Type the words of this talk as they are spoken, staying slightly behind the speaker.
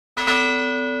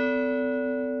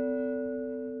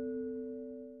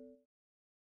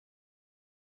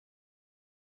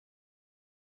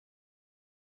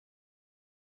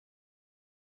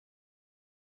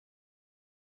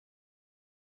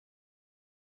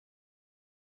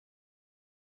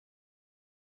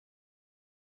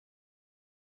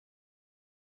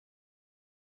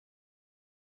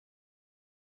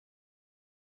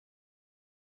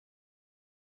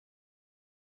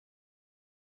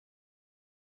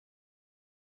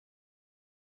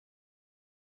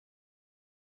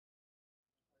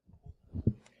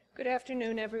Good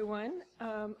afternoon, everyone.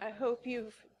 I hope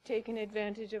you've taken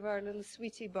advantage of our little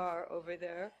sweetie bar over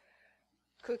there.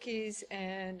 Cookies,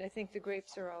 and I think the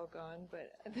grapes are all gone,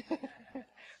 but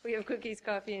we have cookies,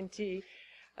 coffee, and tea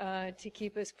to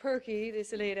keep us perky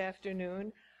this late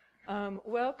afternoon.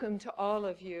 Welcome to all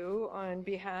of you on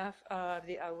behalf of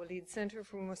the Al-Walid Center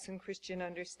for Muslim Christian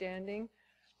Understanding.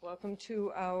 Welcome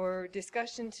to our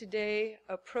discussion today,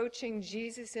 Approaching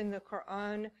Jesus in the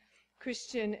Qur'an,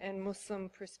 Christian and Muslim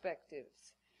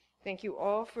Perspectives. Thank you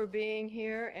all for being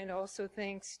here, and also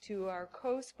thanks to our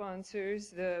co-sponsors,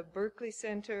 the Berkeley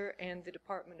Center and the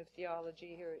Department of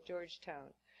Theology here at Georgetown.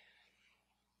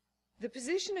 The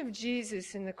position of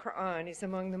Jesus in the Qur'an is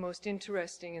among the most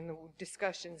interesting in the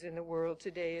discussions in the world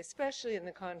today, especially in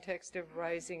the context of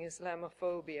rising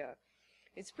Islamophobia.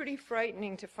 It's pretty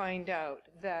frightening to find out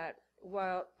that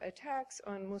while attacks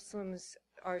on Muslims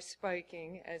are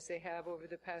spiking, as they have over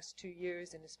the past 2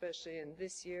 years, and especially in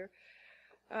this year,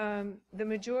 the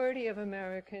majority of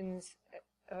Americans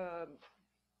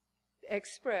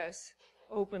express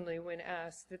openly when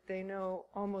asked that they know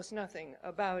almost nothing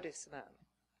about Islam.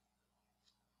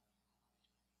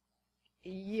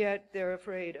 Yet they're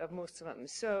afraid of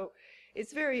Muslims. So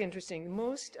it's very interesting.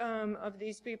 Most of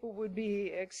these people would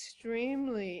be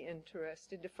extremely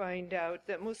interested to find out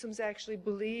that Muslims actually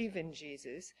believe in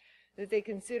Jesus, that they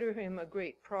consider him a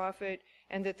great prophet,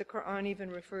 and that the Quran even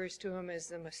refers to him as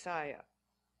the Messiah.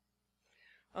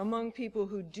 Among people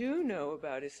who do know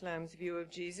about Islam's view of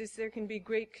Jesus, there can be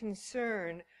great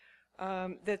concern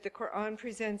that the Quran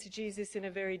presents Jesus in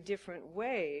a very different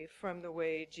way from the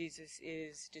way Jesus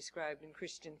is described in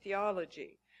Christian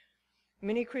theology.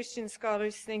 Many Christian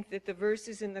scholars think that the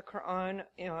verses in the Quran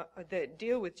that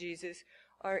deal with Jesus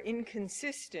are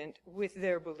inconsistent with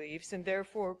their beliefs and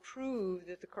therefore prove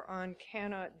that the Quran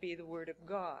cannot be the word of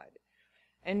God.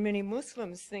 And many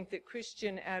Muslims think that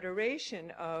Christian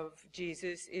adoration of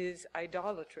Jesus is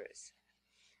idolatrous.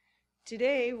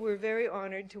 Today, we're very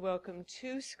honored to welcome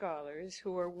 2 scholars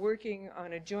who are working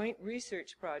on a joint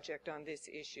research project on this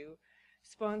issue,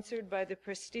 sponsored by the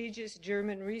prestigious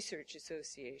German Research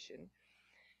Association.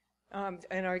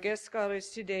 And our guest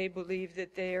scholars today believe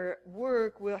that their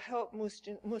work will help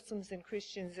Muslims and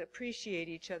Christians appreciate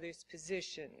each other's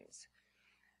positions.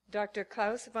 Dr.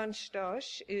 Klaus von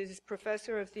Stosch is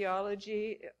professor of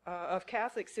theology, of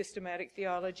Catholic systematic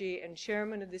theology, and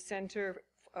chairman of the Center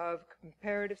of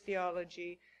Comparative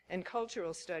Theology and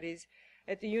Cultural Studies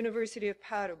at the University of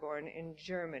Paderborn in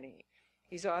Germany.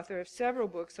 He's author of several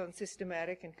books on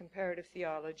systematic and comparative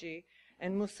theology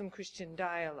and Muslim-Christian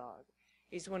dialogue.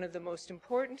 He's one of the most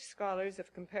important scholars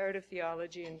of comparative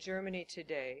theology in Germany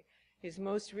today. His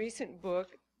most recent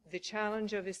book, The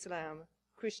Challenge of Islam,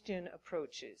 Christian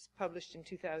Approaches, published in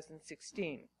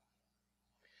 2016.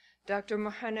 Dr.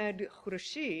 Mohanad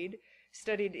Khurshid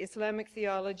studied Islamic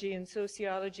theology and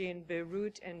sociology in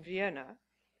Beirut and Vienna.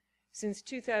 Since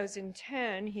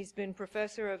 2010, he's been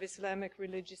professor of Islamic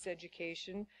religious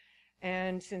education,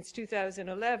 and since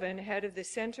 2011, head of the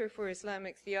Center for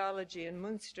Islamic Theology in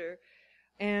Münster,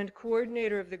 and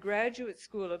coordinator of the Graduate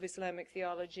School of Islamic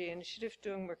Theology in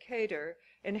Stiftung Mercator,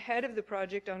 and head of the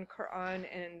project on Quran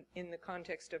and in the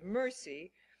context of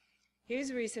mercy.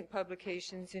 His recent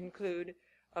publications include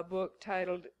a book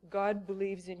titled God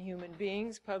Believes in Human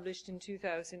Beings, published in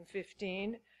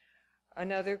 2015,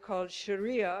 another called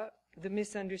Sharia, The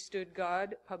Misunderstood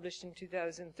God, published in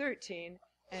 2013,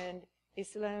 and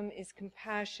Islam is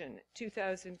Compassion,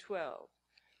 2012.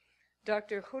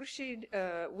 Dr. Khurshid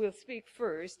will speak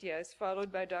first, yes,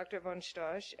 followed by Dr. von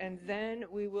Stosch, and then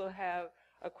we will have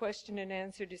a question and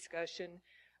answer discussion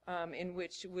in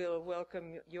which we'll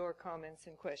welcome your comments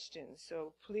and questions.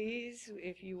 So please,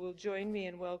 if you will join me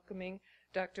in welcoming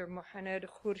Dr. Mohanad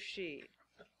Khurshid.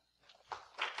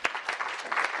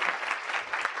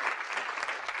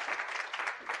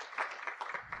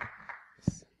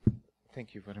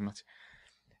 Thank you very much.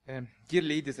 Dear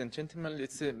ladies and gentlemen,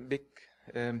 it's a big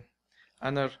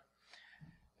honor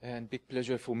and big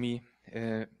pleasure for me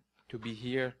to be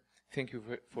here. Thank you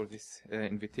for this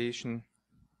invitation,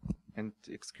 and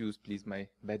excuse please my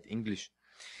bad English.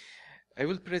 I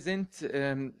will present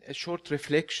a short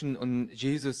reflection on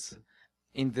Jesus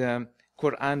in the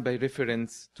Quran by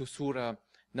reference to Surah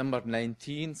number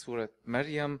 19, Surah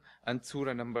Maryam, and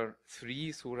Surah number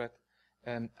 3, Surah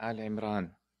Al Imran.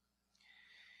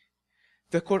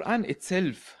 The Quran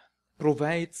itself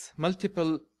provides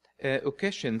multiple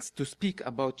occasions to speak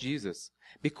about Jesus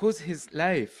because his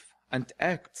life and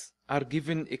acts are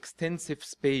given extensive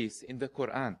space in the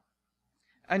Quran.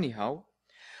 Anyhow,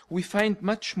 we find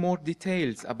much more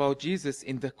details about Jesus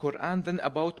in the Quran than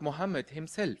about Muhammad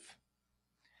himself.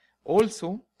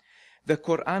 Also, the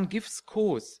Quran gives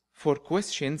cause for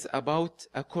questions about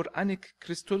a Quranic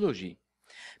Christology,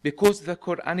 because the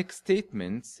Quranic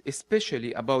statements,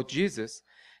 especially about Jesus,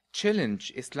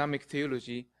 challenge Islamic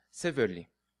theology severely.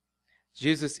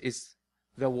 Jesus is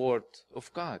the Word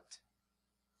of God.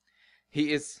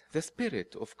 He is the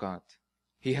Spirit of God.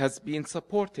 He has been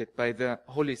supported by the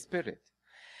Holy Spirit.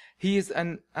 He is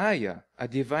an ayah, a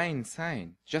divine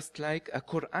sign, just like a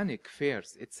Quranic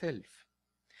verse itself.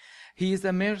 He is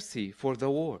a mercy for the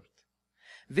world.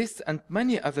 This and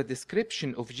many other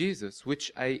descriptions of Jesus,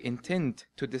 which I intend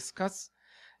to discuss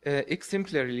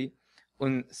exemplarily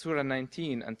on Surah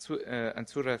 19 and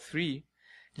Surah 3,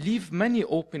 leave many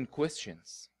open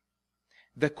questions.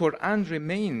 The Quran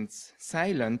remains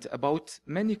silent about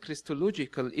many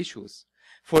Christological issues.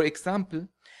 For example,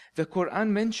 the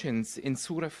Quran mentions in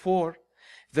Surah 4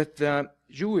 that the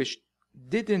Jewish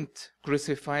didn't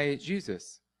crucify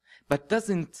Jesus, but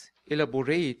doesn't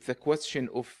elaborate the question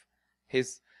of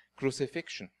his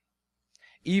crucifixion.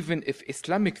 Even if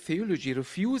Islamic theology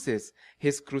refuses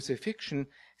his crucifixion,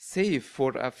 save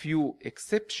for a few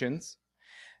exceptions,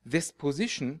 this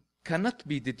position cannot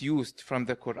be deduced from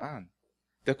the Quran.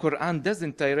 The Quran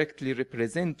doesn't directly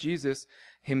represent Jesus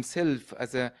himself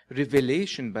as a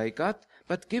revelation by God,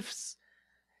 but gives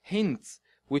hints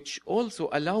which also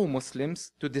allow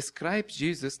Muslims to describe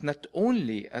Jesus not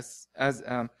only as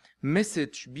a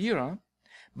message bearer,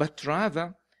 but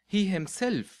rather he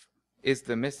himself is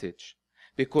the message,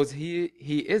 because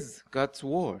he is God's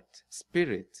word,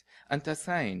 spirit, and a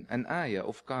sign, an ayah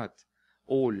of God,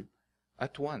 all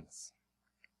at once.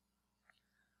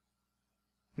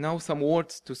 Now some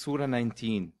words to Surah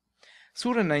 19.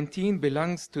 Surah 19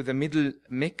 belongs to the middle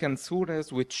Meccan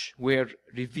surahs which were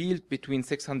revealed between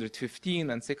 615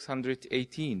 and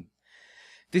 618.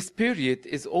 This period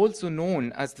is also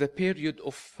known as the period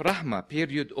of Rahmah,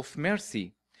 period of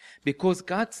mercy, because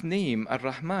God's name,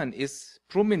 Ar-Rahman, is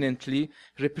prominently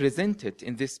represented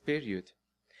in this period.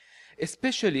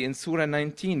 Especially in Surah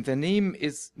 19, the name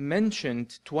is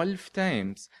mentioned 12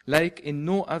 times, like in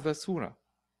no other surah.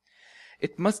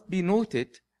 It must be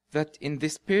noted that in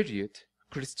this period,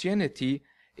 Christianity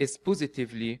is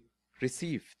positively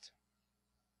received.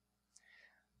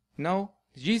 Now,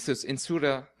 Jesus in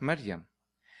Surah Maryam.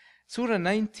 Surah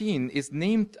 19 is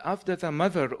named after the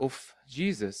mother of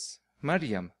Jesus,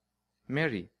 Maryam,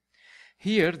 Mary.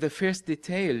 Here, the first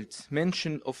detailed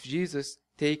mention of Jesus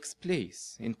takes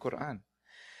place in Quran.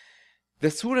 The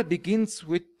surah begins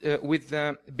with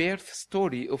the birth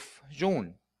story of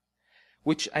John,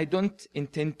 which I don't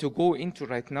intend to go into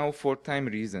right now for time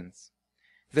reasons.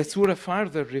 The surah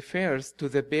further refers to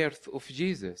the birth of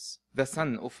Jesus, the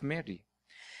son of Mary.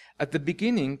 At the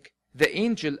beginning, the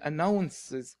angel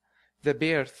announces the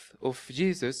birth of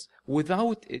Jesus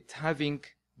without it having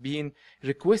been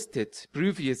requested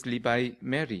previously by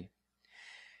Mary.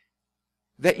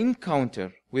 The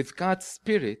encounter with God's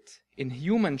Spirit in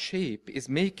human shape is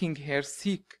making her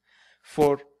seek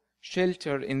for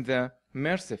shelter in the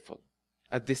merciful.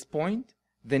 At this point,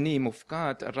 the name of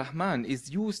God, Ar-Rahman,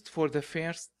 is used for the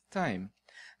first time.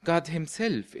 God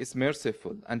himself is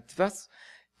merciful and thus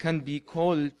can be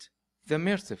called the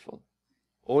merciful.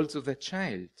 Also, the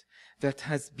child that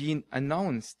has been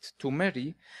announced to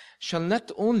Mary shall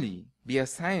not only be a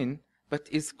sign, but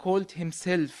is called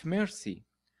himself mercy.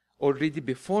 Already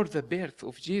before the birth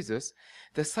of Jesus,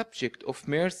 the subject of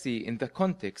mercy in the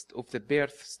context of the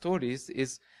birth stories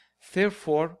is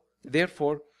therefore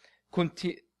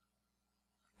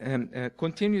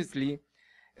continuously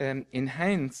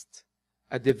enhanced,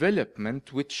 a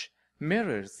development which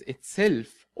mirrors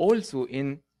itself also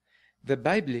in the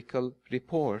biblical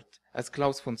report, as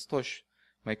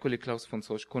my colleague Klaus von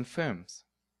Stosch confirms.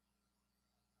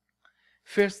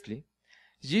 Firstly,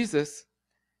 Jesus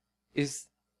is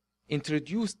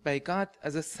introduced by God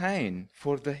as a sign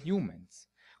for the humans,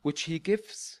 which he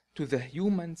gives to the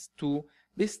humans to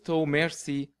bestow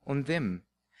mercy on them.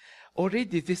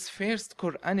 Already this first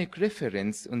Quranic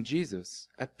reference on Jesus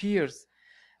appears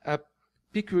a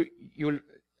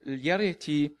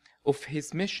peculiarity of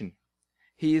his mission.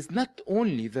 He is not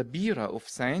only the bearer of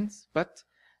signs, but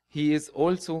he is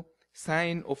also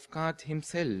sign of God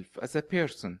himself as a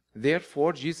person.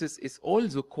 Therefore, Jesus is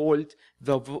also called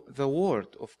the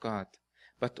Word of God,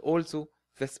 but also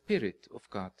the Spirit of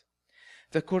God.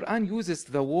 The Quran uses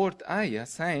the word ayah,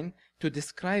 sign, to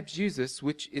describe Jesus,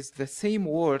 which is the same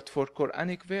word for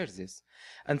Quranic verses.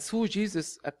 And so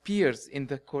Jesus appears in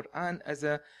the Quran as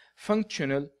a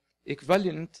functional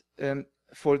equivalent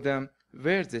for the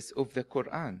verses of the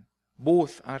Quran.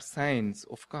 Both are signs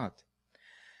of God.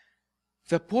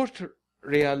 The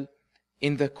portrayal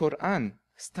in the Quran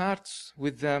starts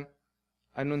with the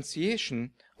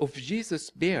annunciation of Jesus'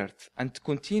 birth and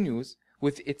continues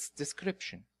with its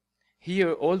description.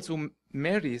 Here also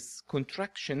Mary's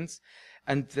contractions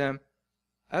and the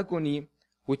agony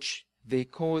which they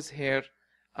cause her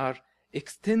are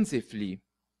extensively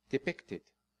depicted.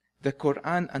 The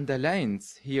Qur'an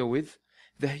underlines herewith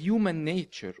the human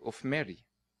nature of Mary.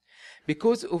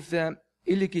 Because of the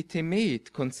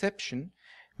illegitimate conception,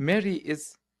 Mary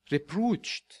is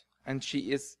reproached and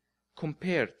she is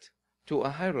compared to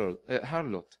a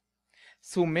harlot.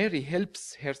 So Mary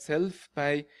helps herself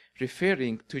by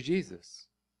referring to Jesus,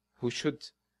 who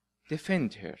should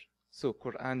defend her. So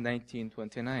Quran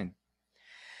 19:29.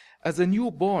 As a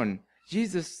newborn,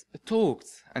 Jesus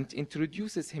talks and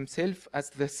introduces himself as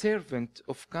the servant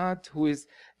of God who is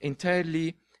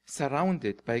entirely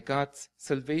surrounded by God's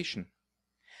salvation.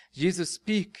 Jesus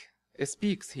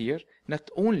speaks here not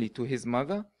only to his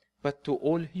mother, but to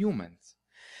all humans.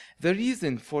 The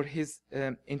reason for his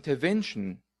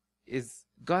intervention is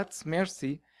God's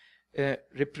mercy,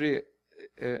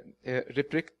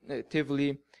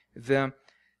 respectively the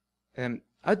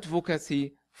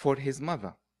advocacy for his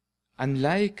mother.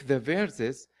 Unlike the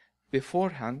verses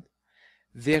beforehand,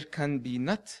 there can be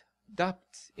not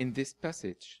doubt in this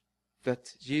passage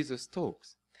that Jesus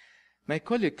talks. My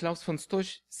colleague Klaus von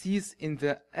Stosch sees in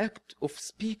the act of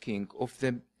speaking of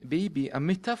the baby a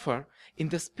metaphor in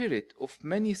the spirit of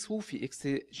many Sufi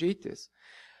exegetes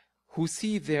who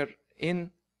see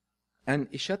therein an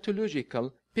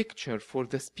eschatological picture for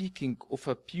the speaking of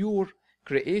a pure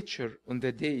creature on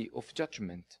the day of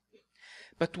judgment.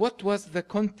 But what was the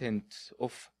content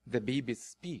of the baby's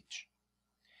speech?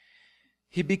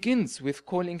 He begins with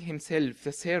calling himself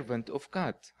the servant of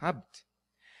God, Abd.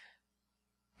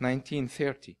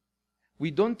 1930. We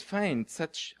don't find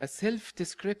such a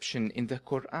self-description in the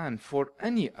Quran for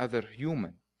any other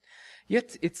human.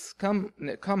 Yet it's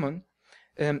common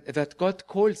that God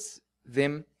calls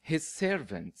them his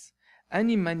servants. And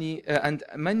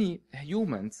many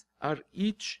humans are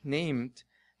each named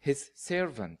his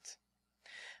servant.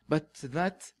 But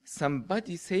that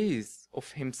somebody says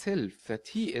of himself that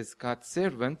he is God's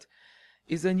servant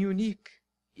is a unique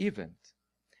event.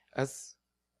 As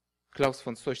Klaus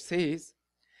von Stosch says,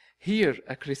 here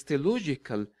a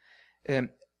Christological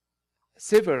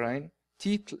sovereign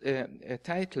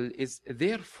title is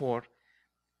therefore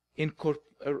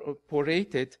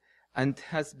incorporated and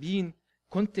has been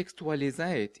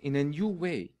contextualized in a new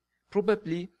way,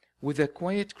 probably with a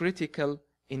quite critical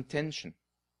intention.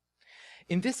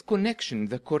 In this connection,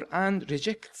 the Quran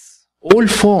rejects all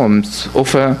forms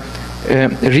of a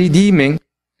redeeming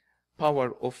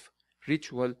power of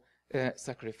ritual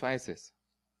sacrifices.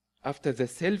 After the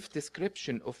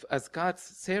self-description of as God's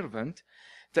servant,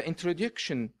 the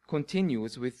introduction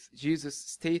continues with Jesus'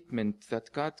 statement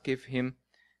that God gave him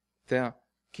the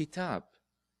Kitab.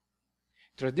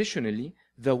 Traditionally,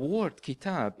 the word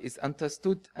Kitab is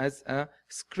understood as a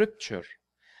scripture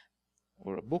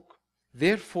or a book.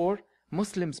 Therefore,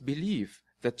 Muslims believe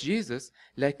that Jesus,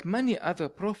 like many other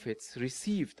prophets,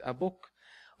 received a book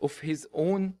of his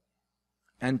own,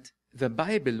 and the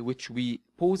Bible which we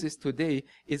possess today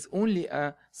is only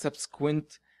a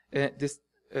subsequent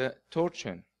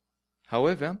distortion.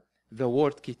 However, the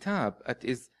word Kitab that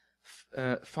is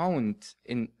found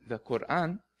in the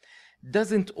Quran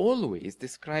doesn't always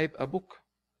describe a book,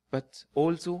 but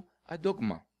also a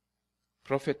dogma.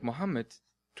 Prophet Muhammad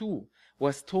too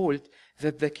was told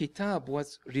that the Kitab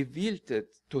was revealed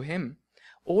to him,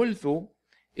 although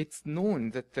it's known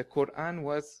that the Quran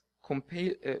was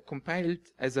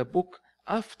compiled as a book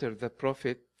after the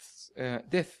Prophet's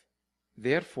death.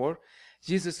 Therefore,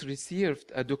 Jesus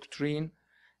received a doctrine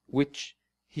which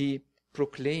he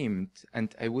proclaimed,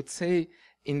 and I would say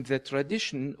in the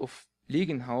tradition of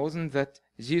Liegenhausen that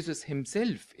Jesus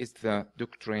himself is the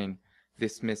doctrine,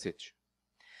 this message.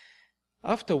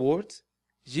 Afterwards,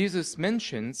 Jesus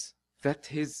mentions that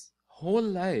his whole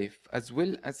life as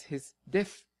well as his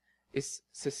death is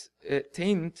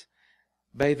sustained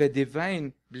by the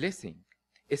divine blessing,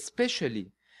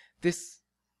 especially this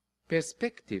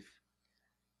perspective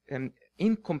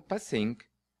encompassing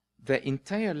the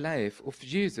entire life of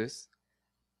Jesus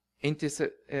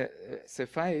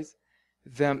intensifies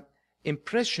the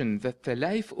impression that the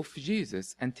life of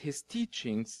Jesus and his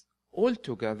teachings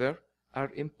altogether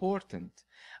are important,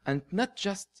 and not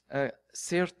just a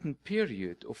certain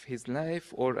period of his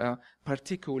life or a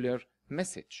particular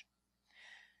message.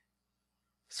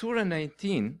 Surah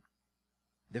 19,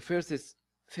 the verses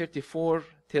 34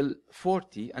 till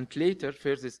 40, and later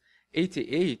verses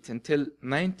 88 until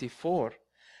 94,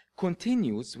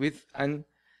 continues with an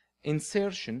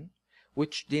insertion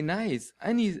which denies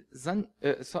any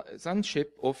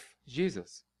sonship of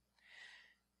Jesus.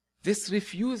 This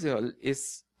refusal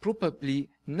is probably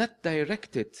not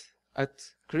directed at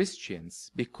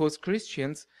Christians, because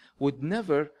Christians would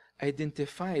never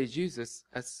identify Jesus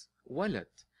as walad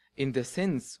in the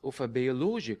sense of a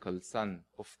biological son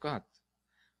of God.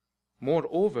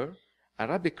 Moreover,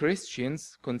 Arabic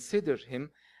Christians consider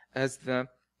him as the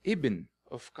Ibn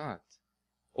of God.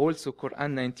 Also,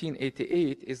 Qur'an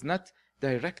 1988 is not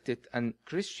directed at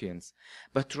Christians,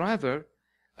 but rather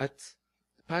at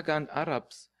pagan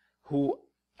Arabs who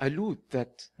allude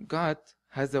that God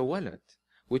has a walad,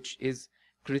 which is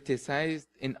criticized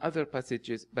in other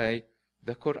passages by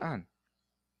the Qur'an.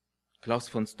 Klaus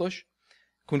von Stosch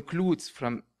concludes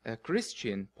from a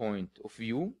Christian point of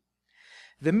view,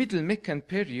 the Middle Meccan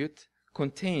period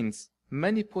contains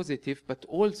many positive but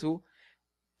also,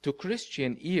 to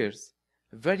Christian ears,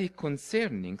 very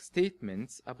concerning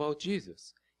statements about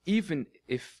Jesus, even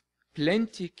if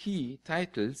plenty key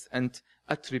titles and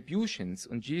attributions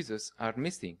on Jesus are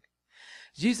missing.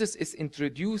 Jesus is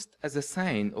introduced as a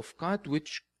sign of God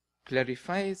which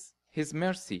clarifies his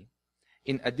mercy.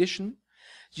 In addition,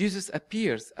 Jesus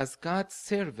appears as God's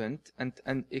servant and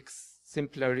an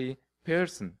exemplary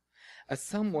person, as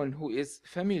someone who is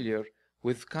familiar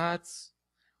with God's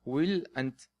will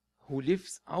and who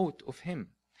lives out of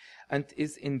him, and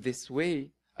is in this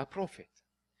way a prophet.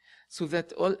 So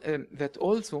that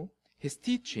also his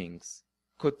teachings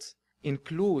could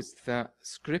include the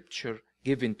scripture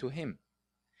given to him.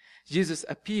 Jesus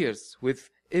appears with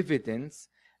evidence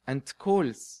and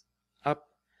calls up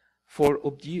for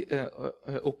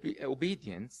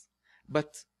obedience,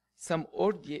 but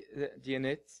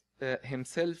subordinates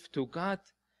himself to God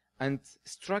and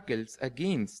struggles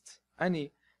against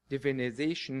any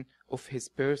divinization of his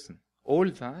person. All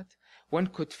that one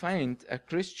could find a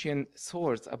Christian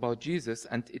source about Jesus,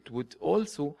 and it would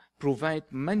also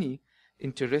provide many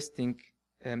interesting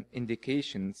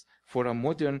indications for a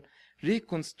modern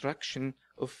reconstruction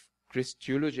of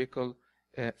Christological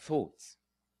thoughts.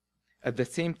 At the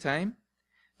same time,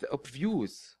 the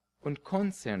obvious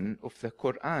unconcern of the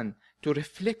Qur'an to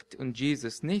reflect on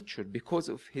Jesus' nature because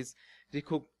of his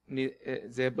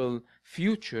recognizable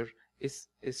future is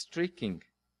striking.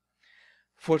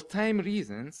 For time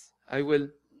reasons, I will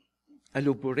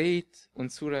elaborate on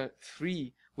Surah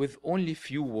 3 with only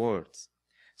few words.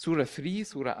 Surah 3,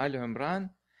 Surah Al-Imran,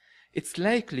 it's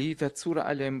likely that Surah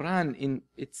Al-Imran in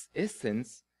its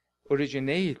essence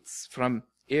originates from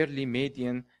early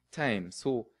Median time,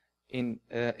 so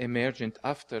emergent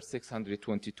after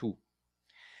 622.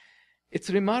 It's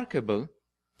remarkable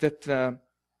that the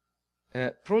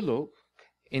prologue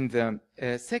in the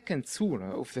second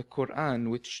surah of the Quran,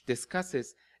 which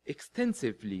discusses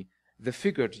extensively the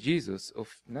figure Jesus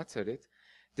of Nazareth,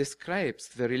 describes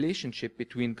the relationship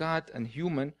between God and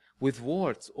human with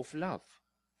words of love.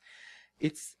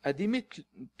 It's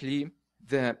admittedly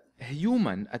the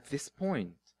human at this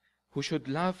point who should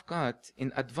love God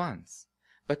in advance.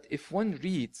 But if one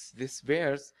reads this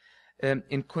verse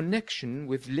in connection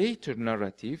with later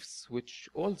narratives, which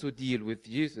also deal with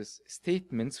Jesus'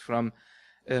 statements from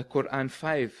Quran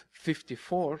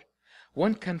 5:54,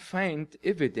 one can find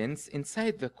evidence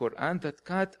inside the Quran that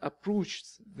God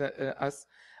approaches us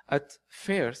at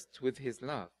first with his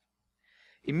love.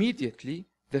 Immediately,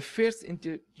 the first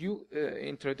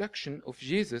introduction of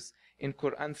Jesus in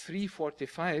Quran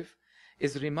 3:45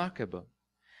 is remarkable.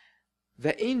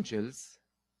 The angels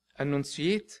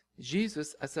annunciate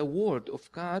Jesus as a word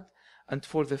of God, and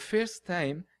for the first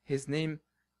time his name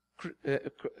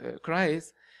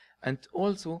cries, and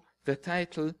also the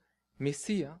title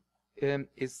Messiah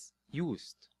is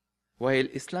used, while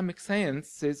Islamic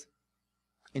sciences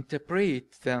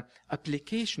interpret the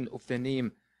application of the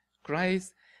name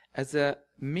Christ as a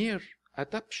mere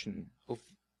adoption of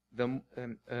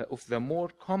the more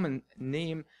common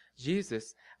name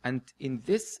Jesus, and in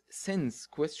this sense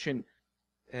question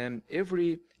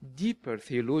every deeper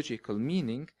theological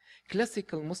meaning.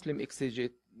 Classical Muslim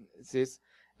exegesis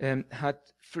had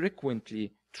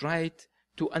frequently tried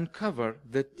to uncover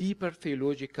the deeper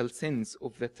theological sense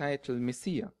of the title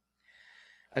Messiah,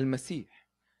 Al-Masih,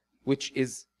 which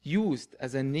is used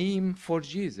as a name for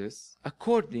Jesus,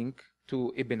 according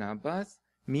to Ibn Abbas,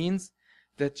 means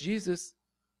that Jesus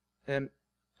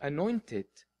anointed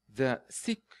the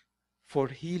sick for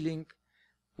healing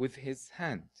with his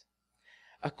hand.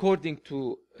 According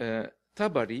to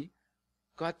Tabari,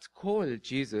 God called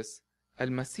Jesus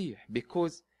Al-Masih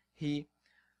because he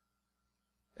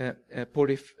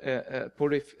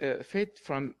purified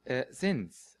from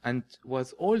sins and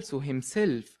was also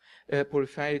himself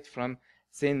purified from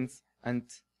sins and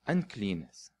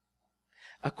uncleanness.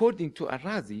 According to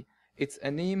Ar-Razi, it's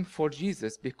a name for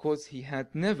Jesus because he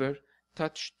had never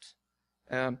touched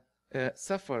a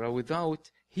sufferer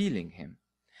without healing him.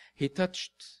 He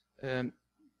touched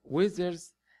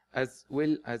wizards as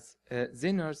well as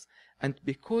sinners, and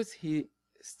because he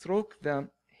stroked the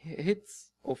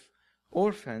heads of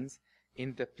orphans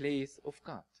in the place of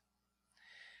God.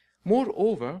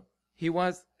 Moreover, he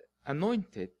was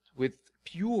anointed with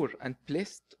pure and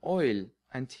blessed oil,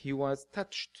 and he was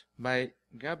touched by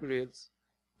Gabriel's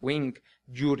wing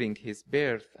during his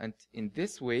birth, and in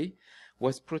this way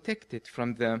was protected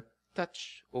from the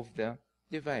touch of the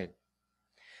divine.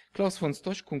 Klaus von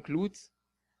Stosch concludes,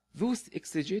 those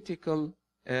exegetical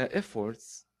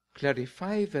efforts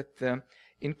clarify that the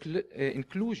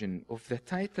inclusion of the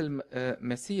title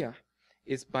Messiah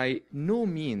is by no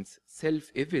means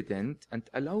self-evident and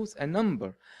allows a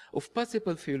number of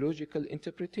possible theological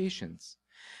interpretations.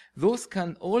 Those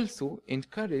can also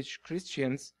encourage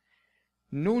Christians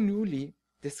newly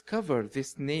discover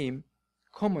this name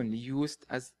commonly used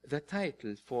as the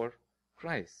title for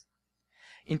Christ.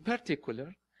 In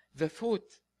particular, the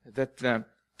thought that the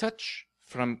touch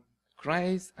from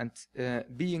Christ and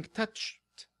being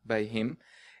touched by him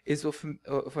is of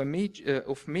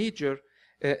major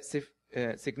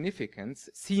significance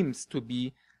seems to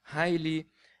be highly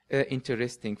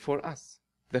interesting for us.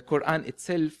 The Qur'an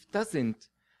itself doesn't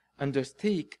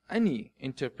undertake any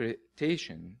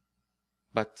interpretation,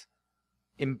 but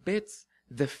embeds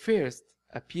the first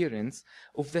appearance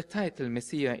of the title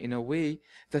Messiah in a way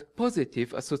that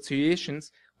positive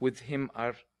associations with him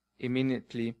are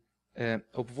eminently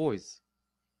obvious.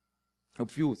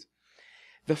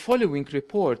 The following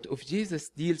report of Jesus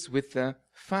deals with the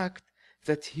fact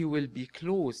that he will be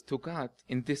close to God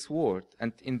in this world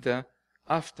and in the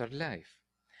afterlife.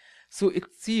 So it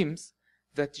seems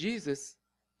that Jesus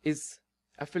is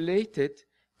affiliated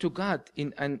to God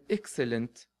in an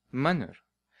excellent manner,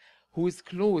 who is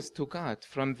close to God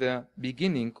from the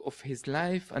beginning of his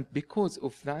life, and because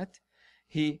of that,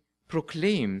 he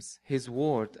proclaims his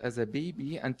word as a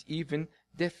baby, and even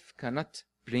death cannot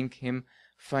bring him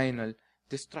final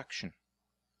destruction.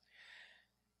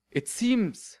 It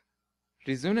seems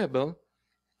reasonable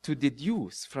to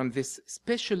deduce from this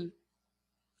special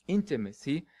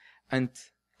intimacy and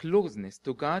closeness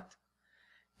to God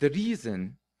the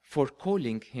reason for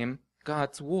calling him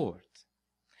God's word.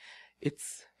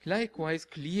 It's likewise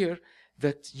clear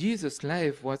that Jesus'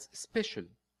 life was special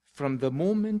from the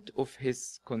moment of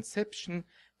his conception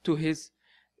to his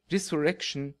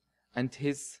resurrection and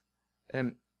his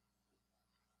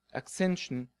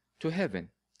ascension to heaven.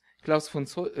 Klaus von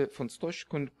Stosch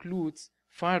concludes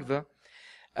further,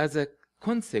 as a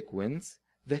consequence,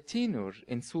 the tenor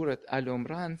in Surah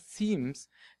Al-Imran seems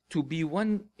to be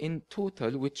one in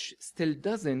total, which still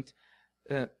doesn't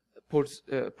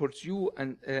pursue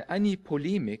any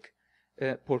polemic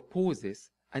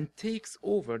purposes and takes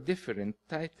over different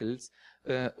titles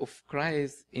of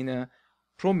Christ in a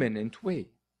prominent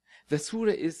way. The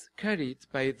surah is carried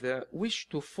by the wish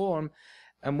to form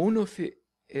a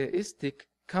monotheistic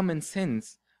common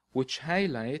sense which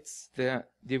highlights the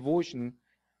devotion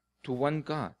to one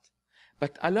God,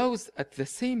 but allows at the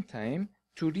same time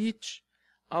to reach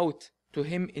out to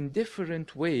him in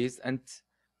different ways, and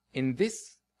in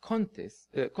this context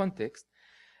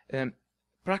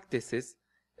practices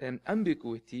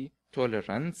ambiguity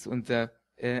tolerance on the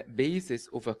basis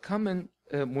of a common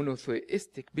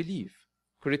monotheistic belief.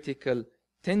 Critical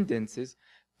tendencies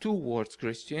towards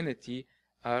Christianity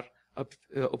are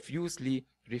obviously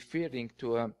referring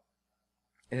to a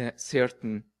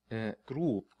certain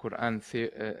group, Qur'an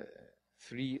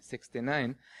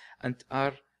 369, and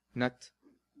are not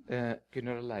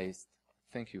generalized.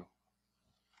 Thank you.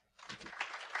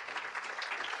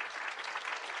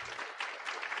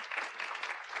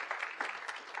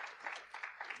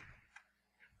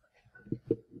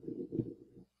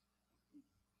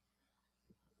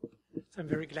 I'm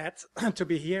very glad to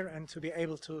be here and to be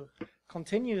able to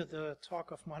continue the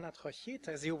talk of Muhammad Rashid.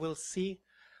 As you will see,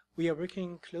 we are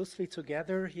working closely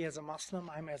together. He as a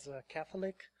Muslim, I'm as a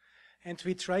Catholic, and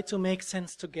we try to make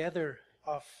sense together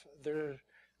of the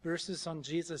verses on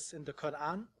Jesus in the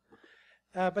Quran,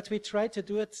 but we try to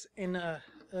do it in a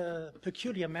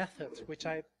peculiar method, which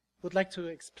I would like to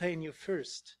explain you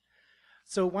first.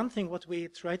 So one thing what we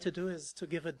try to do is to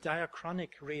give a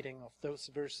diachronic reading of those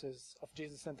verses of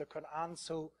Jesus in the Quran.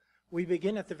 So we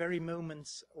begin at the very moment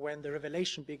when the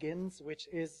revelation begins, which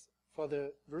is for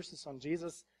the verses on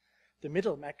Jesus, the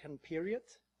middle Meccan period.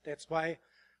 That's why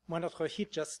Muhammad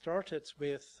Rashid just started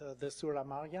with the Surah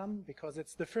Maryam, because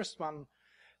it's the first one,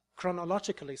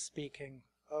 chronologically speaking,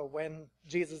 when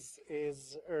Jesus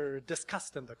is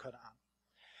discussed in the Qur'an.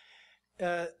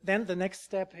 Then the next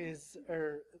step is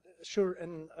sure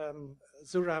in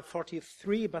Surah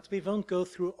 43, but we won't go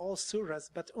through all surahs,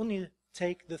 but only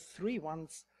take the 3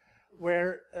 ones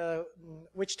where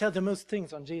which tell the most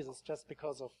things on Jesus, just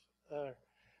because of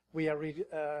we are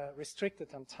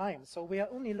restricted on time. So we are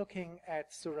only looking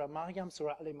at Surah Maryam,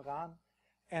 Surah Al-Imran,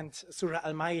 and Surah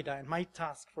Al-Ma'idah. And my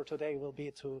task for today will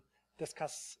be to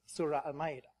discuss Surah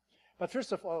Al-Ma'idah. But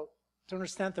first of all, to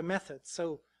understand the method.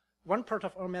 So one part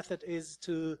of our method is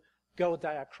to go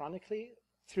diachronically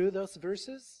through those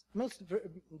verses. Most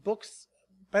books,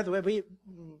 by the way, we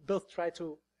both try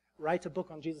to write a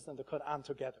book on Jesus and the Qur'an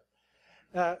together.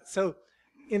 So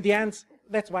in the end,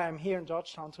 that's why I'm here in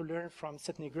Georgetown, to learn from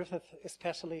Sidney Griffith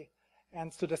especially,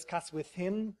 and to discuss with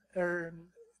him,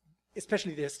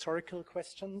 especially the historical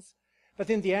questions. But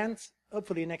in the end,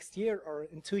 hopefully next year or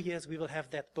in 2 years, we will have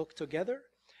that book together.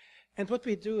 And what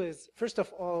we do is, first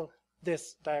of all,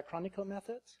 this diachronical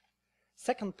method.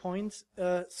 Second point,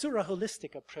 surah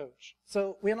holistic approach.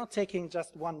 So we are not taking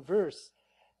just one verse,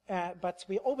 but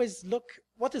we always look,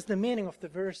 what is the meaning of the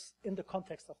verse in the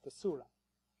context of the surah?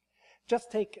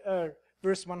 Just take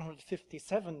verse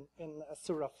 157 in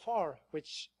Surah 4,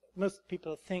 which most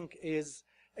people think is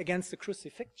against the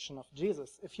crucifixion of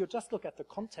Jesus. If you just look at the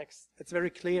context, it's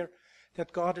very clear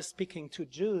that God is speaking to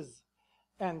Jews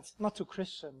and not to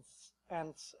Christians.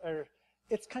 And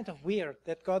it's kind of weird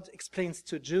that God explains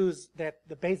to Jews that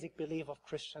the basic belief of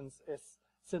Christians is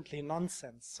simply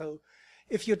nonsense. So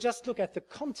if you just look at the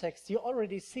context, you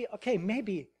already see, okay,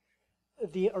 maybe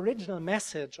the original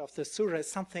message of the surah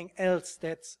is something else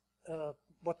that's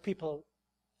what people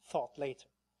thought later.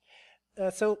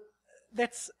 So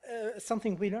that's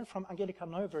something we learned from Angelika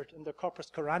Neuwirth in the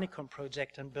Corpus Quranicum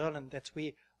project in Berlin, that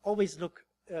we always look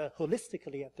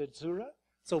holistically at the surah.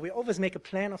 So we always make a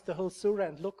plan of the whole surah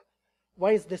and look,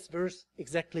 why is this verse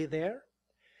exactly there?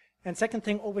 And second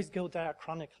thing, always go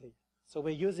diachronically. So we're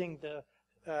using the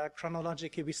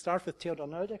chronologically, we start with Theodor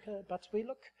Nöldecke, but we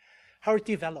look how it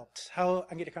developed, how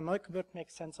Angelika Neuwirth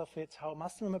makes sense of it, how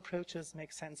Muslim approaches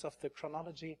make sense of the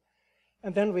chronology.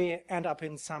 And then we end up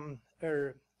in some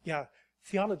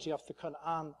theology of the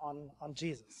Qur'an on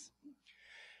Jesus.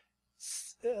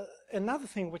 Another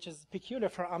thing which is peculiar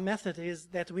for our method is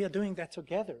that we are doing that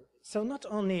together. So not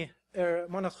only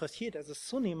Monat Rashid as a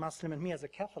Sunni Muslim and me as a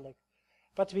Catholic,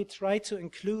 but we try to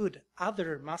include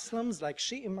other Muslims like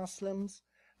Shi'i Muslims.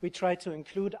 We try to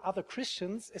include other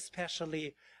Christians,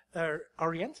 especially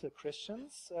Oriental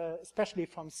Christians, especially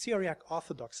from Syriac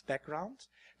Orthodox background,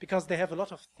 because they have a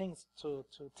lot of things to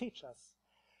teach us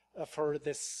for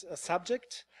this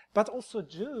subject, but also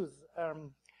Jews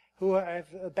who have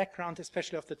a background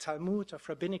especially of the Talmud, of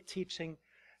rabbinic teaching,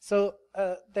 so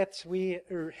that we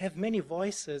have many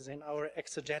voices in our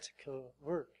exegetical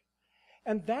work.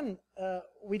 And then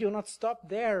we do not stop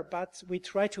there, but we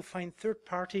try to find third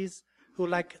parties who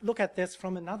look at this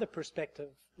from another perspective,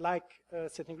 like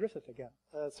Sidney Griffith again.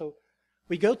 So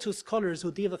we go to scholars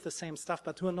who deal with the same stuff,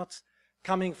 but who are not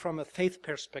coming from a faith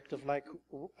perspective like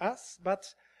us,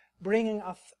 but bringing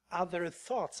us other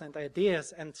thoughts and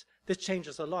ideas. And this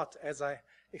changes a lot, as I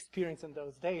experienced in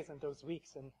those days and those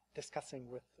weeks in discussing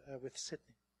with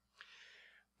Sidney.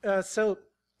 So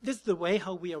this is the way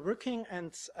how we are working,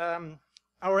 and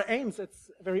our aims, it's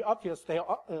very obvious, they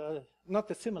are not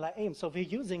the similar aims. So we're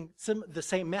using the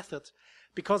same method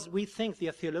because we think they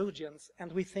are theologians,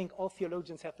 and we think all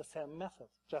theologians have the same method,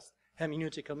 just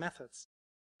hermeneutical methods.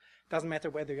 Doesn't matter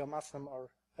whether you're Muslim or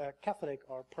Catholic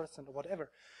or Protestant or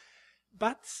whatever.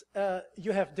 But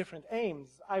you have different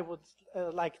aims. I would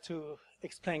like to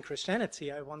explain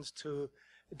Christianity. I want to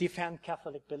defend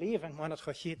Catholic belief, and Monat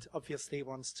Rashid obviously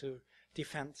wants to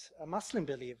defend a Muslim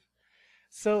belief.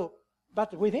 So,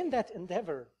 but within that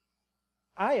endeavor,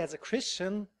 I, as a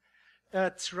Christian,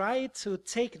 try to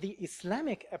take the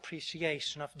Islamic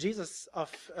appreciation of Jesus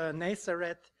of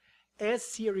Nazareth as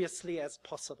seriously as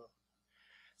possible.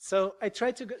 So I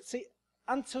try to see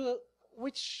until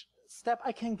which step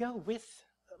I can go with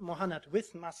Muhammad,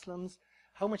 with Muslims,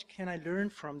 how much can I learn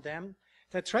from them.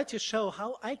 I try to show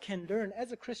how I can learn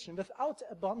as a Christian without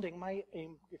abandoning my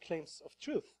claims of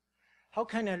truth. How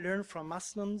can I learn from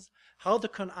Muslims? How the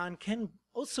Quran can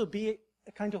also be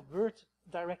a kind of word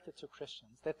directed to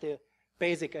Christians. That's the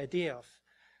basic idea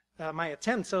of my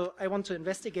attempt. So I want to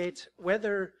investigate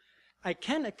whether I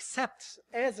can accept,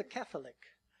 as a Catholic,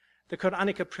 the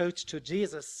Quranic approach to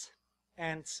Jesus,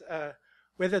 and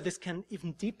whether this can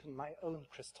even deepen my own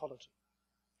Christology.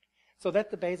 So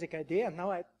that's the basic idea. And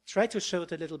now I try to show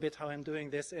it a little bit how I'm doing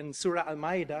this in Surah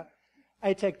Al-Ma'idah.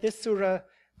 I take this surah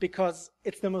because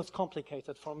it's the most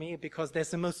complicated for me, because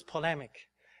there's the most polemic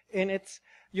in it.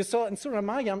 You saw in Surah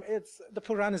Maryam, the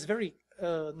Quran is very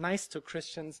nice to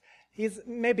Christians. He's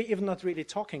maybe even not really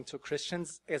talking to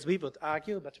Christians, as we would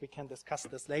argue, but we can discuss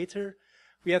this later.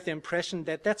 We have the impression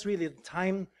that that's really the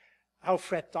time, how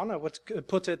Fred Donner would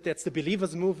put it, that's the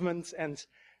believers' movement, and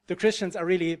the Christians are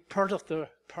really part of the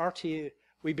party.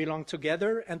 We belong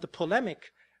together, and the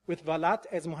polemic with Walat,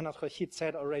 as Muhammad Rashid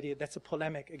said already, that's a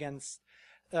polemic against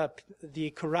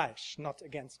the Quraysh, not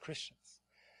against Christians.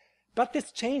 But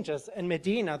this changes in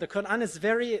Medina. The Quran is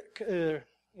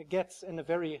gets in a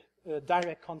very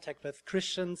direct contact with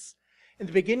Christians. In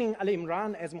the beginning,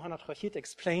 Al-Imran, as Muhammad Rashid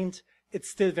explained, it's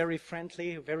still very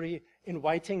friendly, very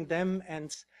inviting them.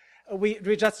 And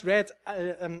we just read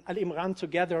Al-Imran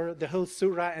together, the whole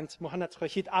surah, and Muhammad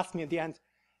Rashid asked me in the end,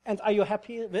 and are you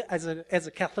happy as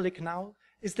a Catholic now?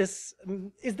 Is this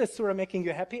surah making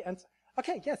you happy? And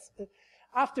okay, yes.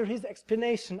 After his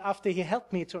explanation, after he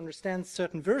helped me to understand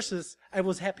certain verses, I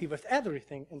was happy with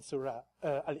everything in Surah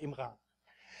Al-Imran.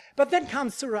 But then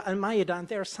comes Surah Al-Ma'idah, and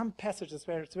there are some passages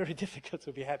where it's very difficult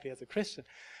to be happy as a Christian.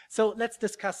 So let's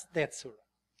discuss that surah.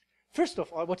 First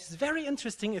of all, what is very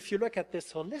interesting, if you look at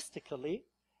this holistically,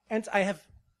 and I have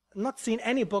not seen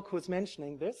any book who's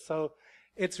mentioning this, so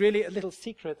it's really a little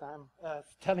secret I'm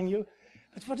telling you.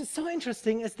 But what is so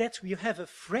interesting is that you have a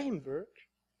framework.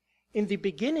 In the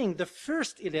beginning, the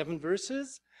first 11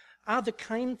 verses are the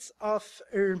kind of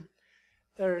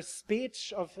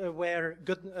speech of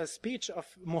speech of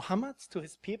Muhammad to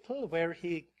his people, where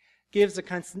he gives a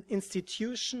kind of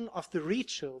institution of the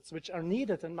rituals which are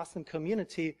needed in Muslim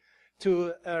community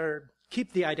to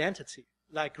keep the identity,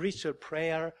 like ritual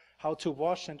prayer, how to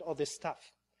wash, and all this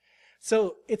stuff.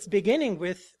 So it's beginning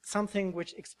with something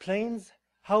which explains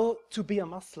how to be a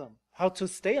Muslim, how to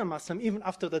stay a Muslim even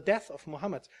after the death of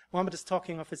Muhammad. Muhammad is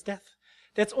talking of his death.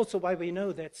 That's also why we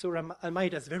know that Surah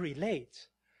Al-Ma'idah is very late,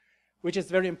 which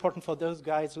is very important for those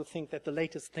guys who think that the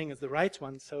latest thing is the right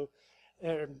one. So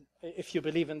if you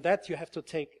believe in that, you have to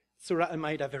take Surah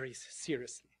Al-Ma'idah very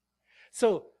seriously.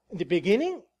 So in the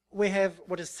beginning, we have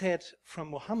what is said from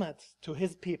Muhammad to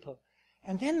his people.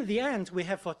 And then in the end, we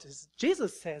have what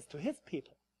Jesus says to his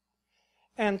people.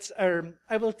 And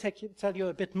I will tell you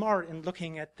a bit more in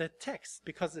looking at the text,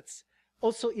 because it's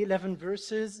also 11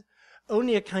 verses,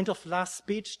 only a kind of last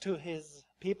speech to his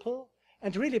people,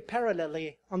 and really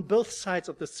parallelly on both sides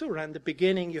of the surah. In the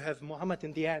beginning, you have Muhammad,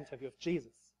 in the end, you have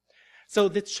Jesus. So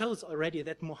this shows already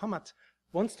that Muhammad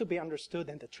wants to be understood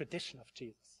in the tradition of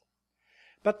Jesus.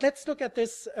 But let's look at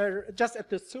this, just at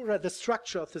the surah, the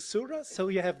structure of the surah. So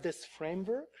you have this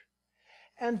framework.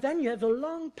 And then you have a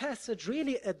long passage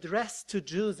really addressed to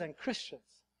Jews and Christians,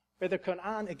 where the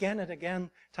Quran again and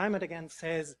again, time and again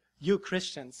says, you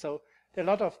Christians. So there are a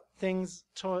lot of things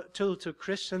told to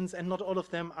Christians, and not all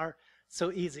of them are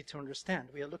so easy to understand.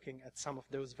 We are looking at some of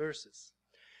those verses.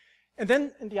 And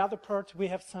then in the other part, we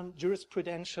have some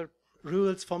jurisprudential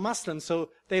rules for Muslims. So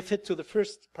they fit to the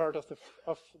first part of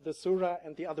the surah,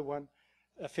 and the other one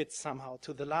fits somehow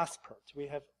to the last part. We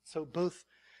have so both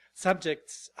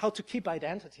subjects, how to keep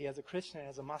identity as a Christian,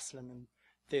 as a Muslim in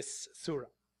this surah.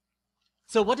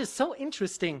 So what is so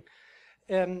interesting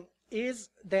is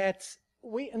that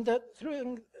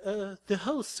through the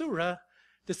whole surah,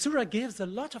 the surah gives a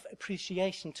lot of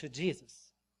appreciation to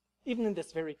Jesus, even in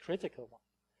this very critical one.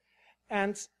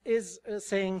 And is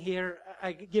saying here,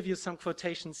 I give you some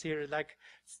quotations here, like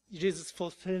Jesus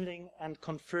fulfilling and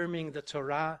confirming the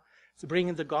Torah, so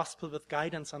bringing the gospel with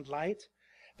guidance and light.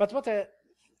 But what I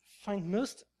find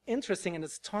most interesting and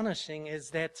astonishing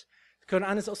is that the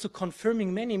Quran is also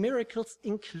confirming many miracles,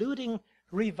 including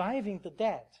reviving the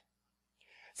dead.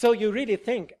 So you really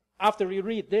think, after you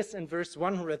read this in verse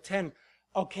 110,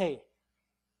 okay,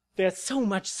 there's so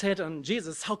much said on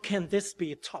Jesus, how can this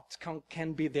be topped?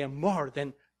 Can be there more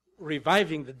than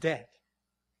reviving the dead?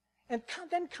 And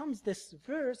then comes this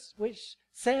verse which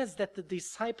says that the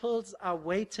disciples are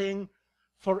waiting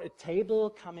for a table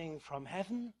coming from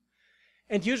heaven.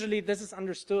 And usually this is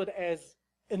understood as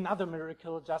another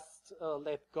miracle, just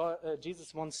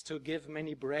Jesus wants to give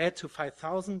many bread to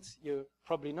 5,000, you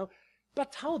probably know.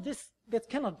 But how that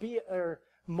cannot be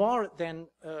more than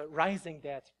rising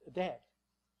that dead.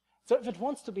 So if it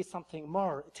wants to be something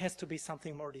more, it has to be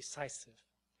something more decisive.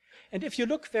 And if you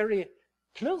look very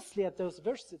closely at those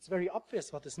verses, it's very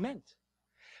obvious what is meant.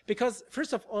 Because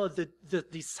first of all, the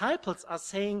disciples are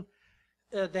saying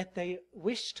that they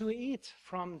wish to eat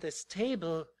from this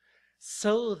table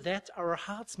so that our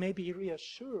hearts may be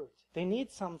reassured. They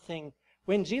need something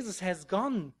when Jesus has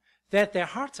gone, that their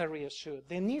hearts are reassured.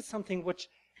 They need something which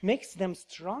makes them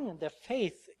strong in their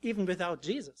faith even without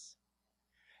Jesus.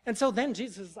 And so then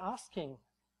Jesus is asking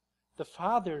the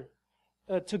Father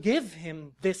to give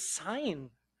him this sign.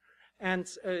 And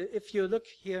if you look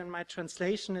here in my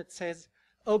translation, it says,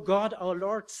 "O God, our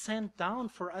Lord, send down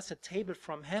for us a table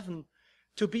from heaven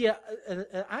to be a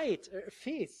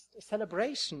feast, a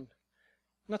celebration,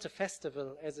 not a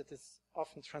festival as it is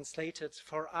often translated,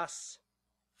 for us,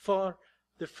 for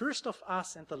the first of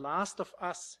us and the last of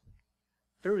us."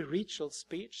 Very ritual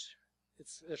speech.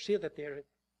 It's sheer that there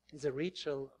is a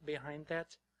ritual behind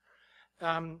that.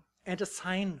 And a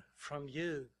sign from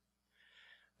you.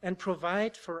 And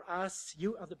provide for us,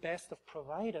 you are the best of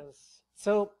providers.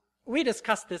 So we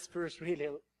discussed this verse really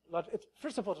a lot.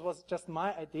 First of all, it was just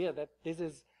my idea that this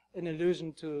is an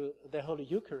allusion to the Holy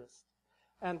Eucharist.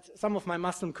 And some of my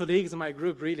Muslim colleagues in my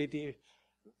group really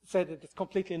said that it's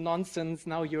completely nonsense.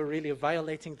 Now you're really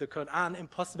violating the Qur'an,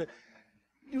 impossible.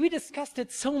 We discussed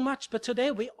it so much, but today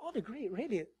we all agree,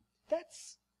 really,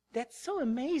 that's so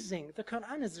amazing. The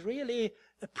Qur'an is really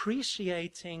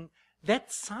appreciating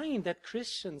that sign that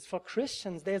for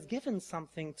Christians, there's given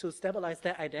something to stabilize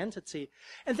their identity.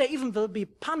 And they even will be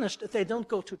punished if they don't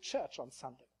go to church on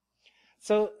Sunday.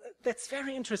 So that's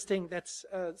very interesting.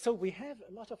 So we have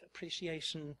a lot of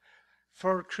appreciation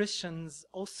for Christians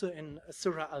also in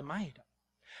Surah Al-Ma'idah.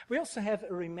 We also have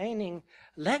a remaining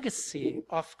legacy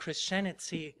of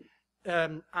Christianity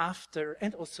after,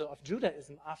 and also of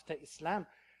Judaism after Islam.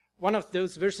 One of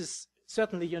those verses,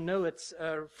 certainly you know it's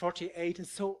 48,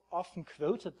 is so often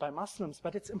quoted by Muslims,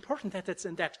 but it's important that it's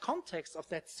in that context of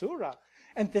that surah,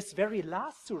 and this very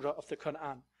last surah of the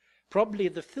Qur'an. Probably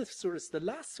the 5th surah is the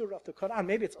last surah of the Qur'an.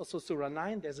 Maybe it's also surah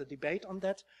 9, there's a debate on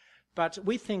that. But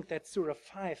we think that surah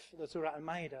 5, the surah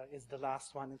Al-Ma'idah, is the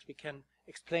last one, and we can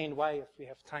explain why if we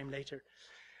have time later.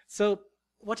 So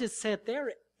what is said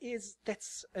there is that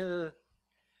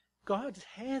God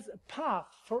has a path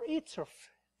for each of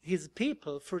his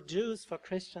people, for Jews, for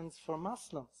Christians, for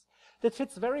Muslims, that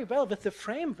fits very well with the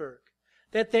framework,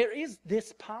 that there is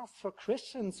this path for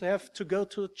Christians who have to go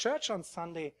to church on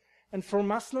Sunday, and for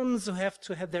Muslims who have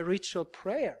to have their ritual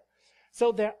prayer.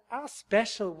 So there are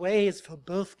special ways for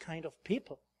both kind of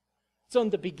people. So in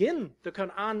the beginning, the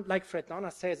Qur'an, like Fred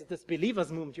Donner says, it's this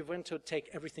believers movement, you want to take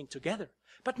everything together.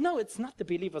 But no, it's not the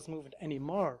believers movement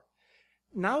anymore.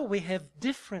 Now we have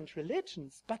different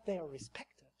religions, but they are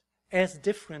respected as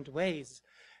different ways.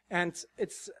 And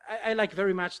I like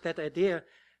very much that idea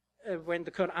when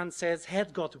the Qur'an says,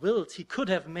 had God willed, he could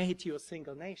have made you a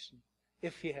single nation,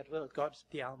 if he had willed, God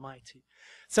the Almighty.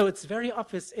 So it's very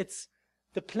obvious, it's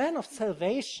the plan of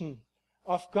salvation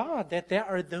of God, that there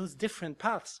are those different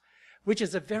paths, which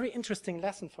is a very interesting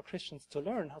lesson for Christians to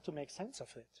learn how to make sense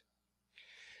of it.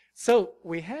 So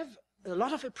we have a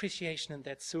lot of appreciation in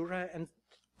that surah, and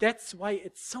that's why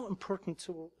it's so important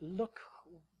to look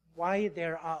why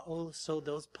there are also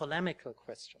those polemical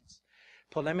questions,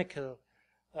 polemical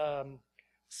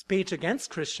speech against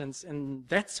Christians in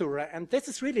that surah, and this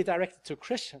is really directed to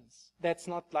Christians. That's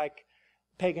not like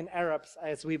pagan Arabs,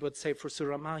 as we would say for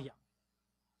Surah Maryam.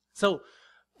 So,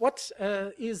 what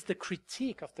is the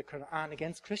critique of the Quran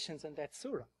against Christians in that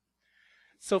surah?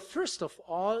 So, first of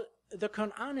all, the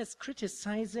Quran is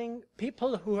criticizing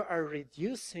people who are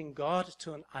reducing God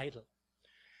to an idol.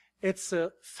 It's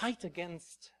a fight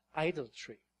against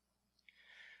idolatry.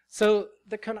 So,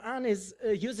 the Quran is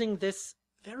using this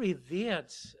very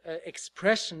weird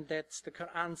expression that the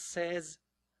Quran says,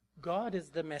 God is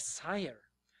the Messiah,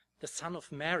 the Son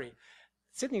of Mary.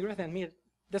 Sidney Griffin and me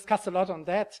discussed a lot on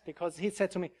that, because he said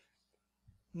to me,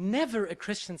 never a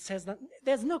Christian says that.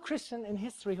 There's no Christian in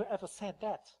history who ever said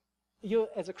that. You,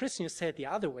 as a Christian, you say it the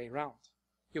other way around.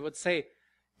 You would say,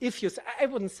 I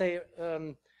wouldn't say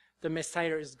the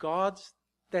Messiah is God.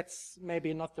 That's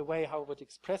maybe not the way how I would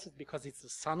express it, because it's the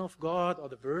Son of God or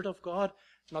the Word of God,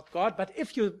 not God. But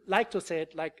if you like to say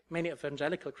it like many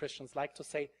evangelical Christians like to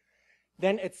say,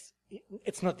 then it's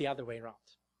not the other way around.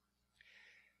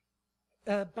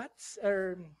 But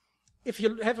if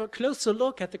you have a closer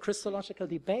look at the Christological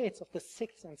debates of the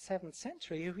 6th and 7th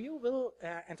century, you will,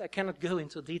 and I cannot go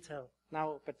into detail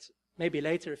now, but maybe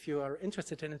later if you are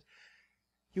interested in it,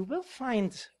 you will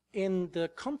find in the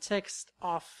context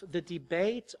of the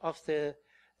debate of the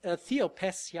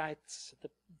theopeschiatal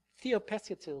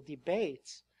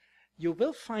debate, you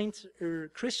will find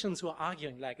Christians who are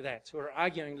arguing like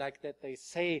that, they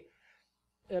say,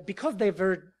 because they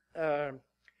were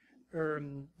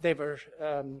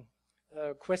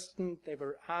questioned, they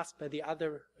were asked by the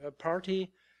other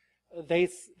party, they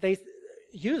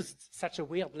used such a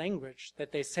weird language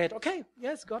that they said, okay,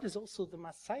 yes, God is also the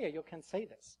Messiah, you can say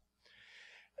this.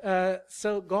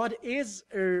 So God is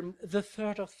the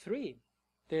third of three.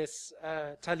 this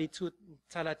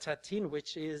Talatatin,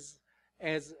 which is,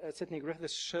 as Sidney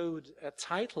Griffiths showed, a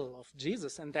title of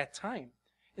Jesus in that time,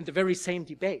 in the very same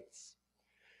debates.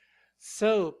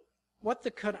 So what the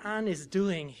Qur'an is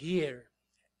doing here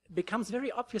becomes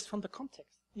very obvious from the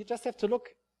context. You just have to look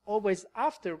always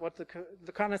after what the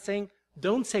Qur'an is saying.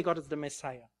 Don't say God is the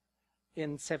Messiah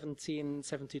in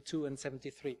 1772 and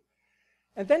 73.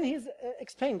 And then he's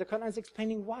explaining, the Qur'an is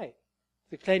explaining why.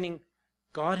 It's explaining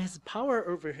God has power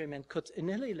over him and could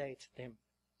annihilate them.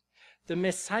 The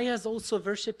Messiah is also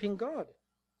worshipping God.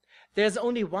 There's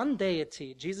only one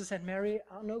deity. Jesus and Mary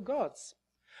are no gods.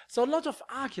 So a lot of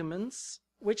arguments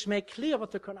which make clear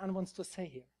what the Qur'an wants to say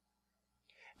here.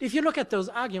 If you look at those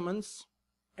arguments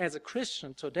as a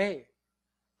Christian today,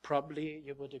 probably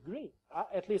you would agree.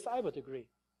 At least I would agree.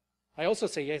 I also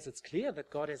say, yes, it's clear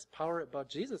that God has power about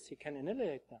Jesus. He can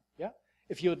annihilate them. Yeah.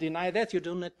 If you deny that, you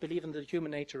do not believe in the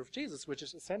human nature of Jesus, which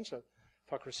is essential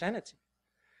for Christianity.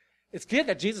 It's clear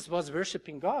that Jesus was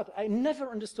worshipping God. I never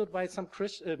understood why some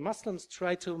Muslims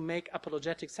try to make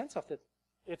apologetic sense of it.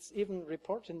 It's even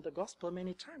reported in the gospel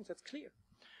many times. That's clear.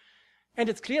 And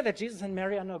it's clear that Jesus and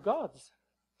Mary are no gods.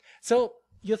 So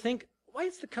you think, why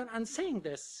is the Quran saying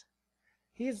this?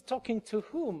 He is talking to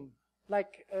whom?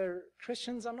 Like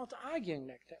Christians are not arguing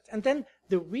like that. And then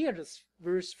the weirdest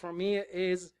verse for me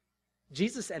is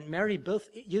Jesus and Mary both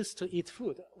used to eat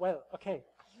food. Well, okay.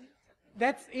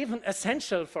 That's even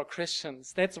essential for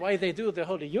Christians. That's why they do the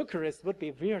Holy Eucharist. It would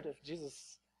be weird if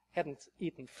Jesus hadn't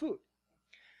eaten food.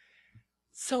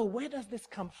 So where does this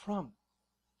come from?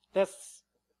 That's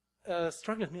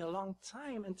struggled with me a long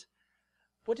time. And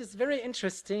what is very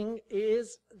interesting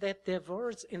is that there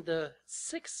was, in the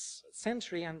 6th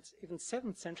century and even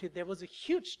 7th century, there was a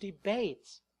huge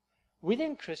debate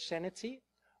within Christianity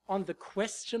on the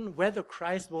question whether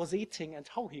Christ was eating and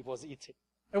how he was eating.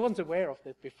 I wasn't aware of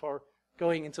that before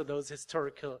going into those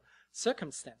historical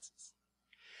circumstances.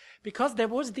 Because there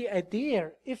was the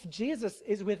idea, if Jesus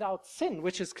is without sin,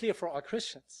 which is clear for all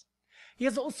Christians, he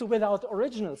is also without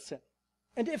original sin.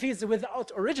 And if he is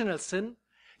without original sin,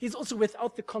 he is also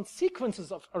without the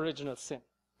consequences of original sin,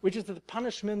 which is the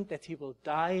punishment that he will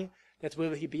die, that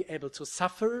will he be able to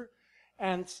suffer,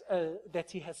 and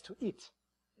that he has to eat.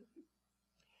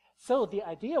 So the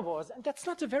idea was, and that's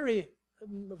not a very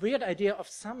weird idea of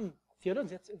some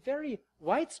theologians, it's a very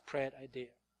widespread idea,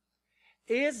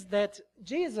 is that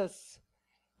Jesus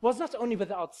was not only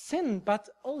without sin, but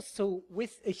also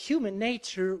with a human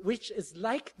nature which is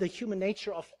like the human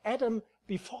nature of Adam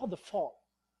before the fall.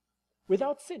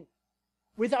 Without sin,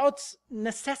 without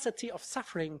necessity of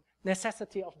suffering,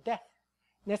 necessity of death,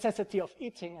 necessity of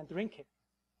eating and drinking.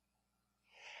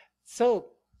 So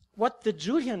what the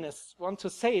Julianists want to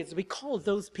say is, we call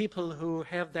those people who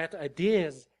have that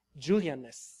ideas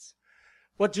Julianists.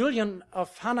 What Julian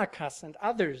of Hanakas and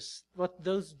others, what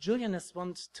those Julianists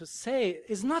want to say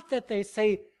is not that they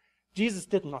say Jesus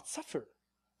did not suffer.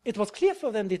 It was clear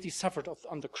for them that he suffered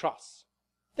on the cross.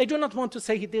 They do not want to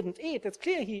say he didn't eat. It's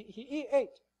clear he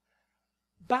ate.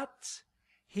 But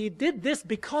he did this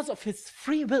because of his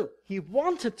free will. He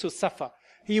wanted to suffer.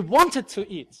 He wanted to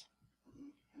eat.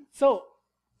 So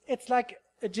it's like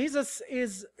Jesus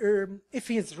is, if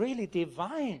he is really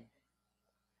divine,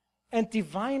 and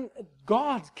divine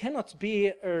God cannot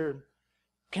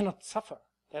suffer.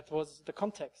 That was the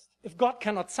context. If God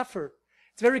cannot suffer,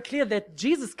 it's very clear that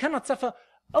Jesus cannot suffer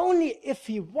only if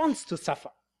he wants to suffer.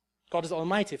 God is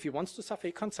almighty. If he wants to suffer,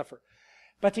 he can't suffer.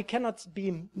 But he cannot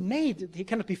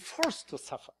be forced to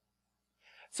suffer.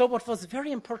 So what was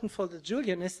very important for the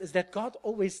Julianists is that God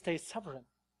always stays sovereign.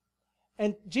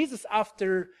 And Jesus,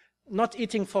 after not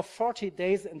eating for 40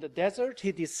 days in the desert,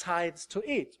 he decides to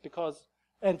eat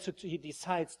he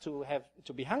decides to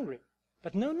be hungry.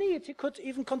 But no need, he could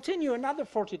even continue another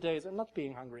 40 days and not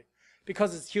being hungry,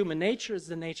 because his human nature is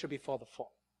the nature before the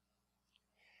fall.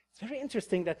 It's very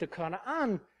interesting that the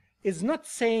Quran is not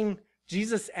saying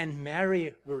Jesus and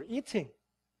Mary were eating,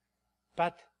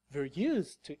 but were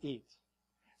used to eat.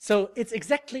 So it's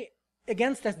exactly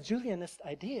against that Julianist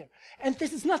idea. And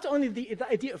this is not only the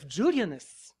idea of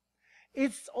Julianists,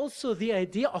 it's also the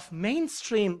idea of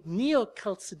mainstream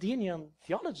Neo-Chalcedonian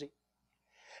theology.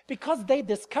 Because they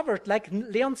discovered, like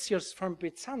Leontius from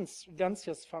Byzance,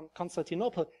 Leontius from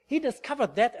Constantinople, he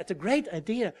discovered that as a great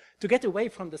idea to get away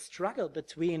from the struggle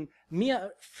between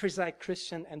Miaphysite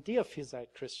Christian and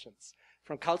Diophysite Christians,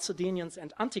 from Chalcedonians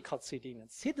and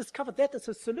anti-Chalcedonians. He discovered that as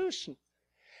a solution.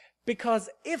 Because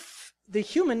if the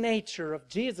human nature of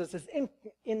Jesus is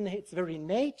in its very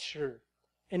nature,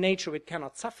 a nature it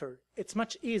cannot suffer, it's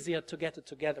much easier to get it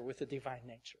together with the divine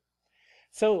nature.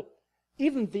 So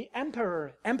even the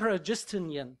Emperor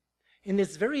Justinian, in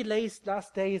his very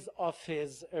last days of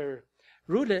his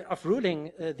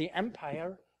ruling the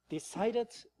empire, decided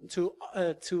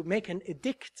to make an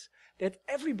edict that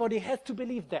everybody had to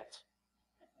believe that.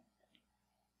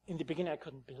 In the beginning, I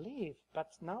couldn't believe, but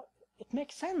now it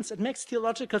makes sense. It makes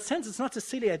theological sense. It's not a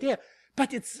silly idea,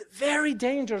 but it's very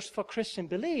dangerous for Christian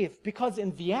belief, because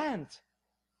in the end,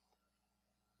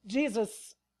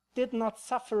 Jesus did not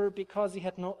suffer because he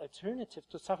had no alternative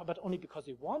to suffer, but only because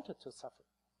he wanted to suffer.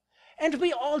 And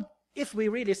we all, if we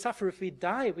really suffer, if we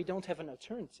die, we don't have an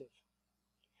alternative.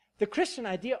 The Christian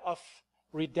idea of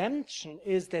redemption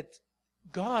is that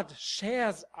God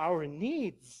shares our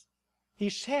needs. He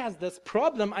shares this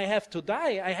problem. I have to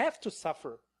die. I have to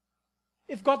suffer.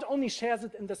 If God only shares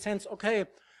it in the sense, okay,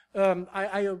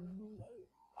 I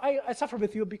suffer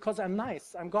with you because I'm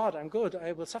nice. I'm God. I'm good.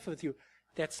 I will suffer with you.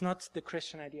 That's not the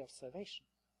Christian idea of salvation.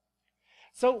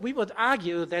 So we would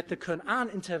argue that the Qur'an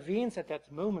intervenes at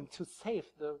that moment to save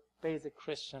the basic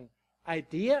Christian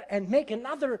idea and make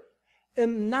another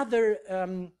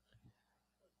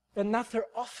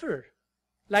offer.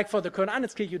 Like for the Qur'an,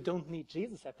 it's clear you don't need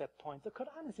Jesus at that point. The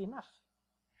Qur'an is enough.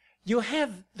 You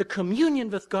have the communion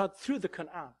with God through the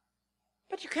Qur'an.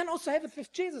 But you can also have it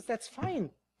with Jesus. That's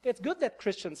fine. It's good that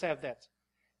Christians have that.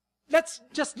 Let's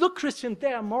just look, Christian,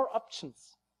 there are more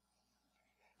options.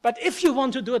 But if you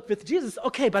want to do it with Jesus,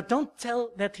 okay, but don't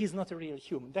tell that he's not a real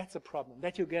human. That's a problem.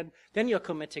 Then you're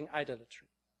committing idolatry.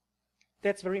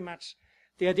 That's very much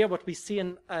the idea what we see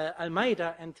in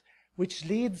Al-Ma'idah, and which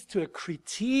leads to a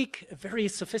critique, a very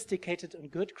sophisticated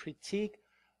and good critique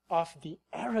of the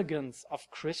arrogance of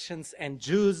Christians and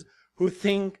Jews who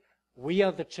think we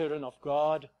are the children of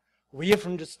God, we have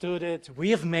understood it, we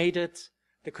have made it.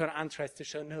 The Qur'an tries to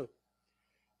show no.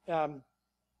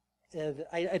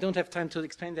 I don't have time to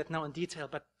explain that now in detail,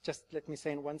 but just let me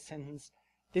say in one sentence,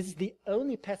 this is the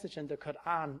only passage in the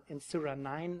Qur'an in Surah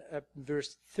 9,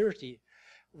 verse 30,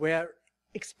 where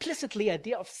explicitly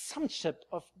idea of sonship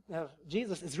of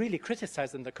Jesus is really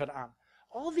criticized in the Qur'an.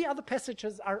 All the other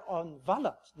passages are on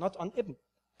Walad, not on Ibn.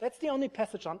 That's the only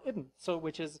passage on Ibn, so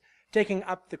which is taking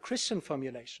up the Christian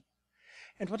formulation.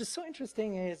 And what is so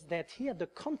interesting is that here the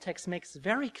context makes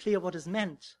very clear what is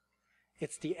meant.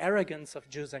 It's the arrogance of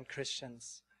Jews and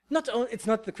Christians. It's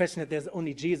not the question that there's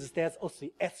only Jesus, there's also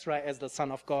Ezra as the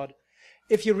Son of God.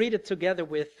 If you read it together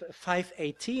with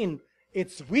 5:18,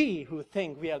 it's we who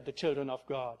think we are the children of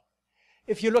God.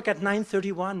 If you look at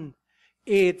 9:31,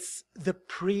 it's the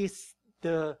priests,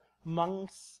 the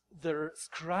monks, the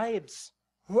scribes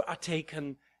who are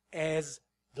taken as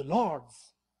the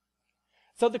lords.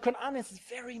 So the Qur'an is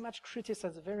very much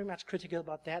criticized, very much critical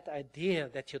about that idea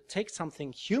that you take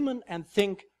something human and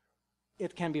think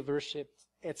it can be worshipped.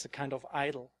 It's a kind of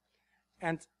idol.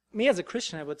 And me as a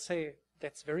Christian, I would say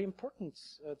that's very important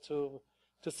to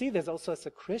see this also as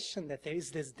a Christian, that there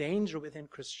is this danger within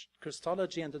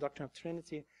Christology and the doctrine of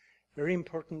Trinity. Very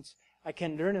important. I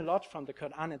can learn a lot from the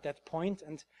Qur'an at that point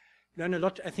and learn a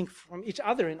lot, I think, from each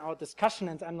other in our discussion.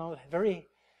 And I'm now very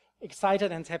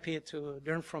excited and happy to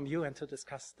learn from you and to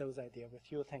discuss those ideas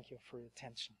with you. Thank you for your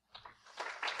attention.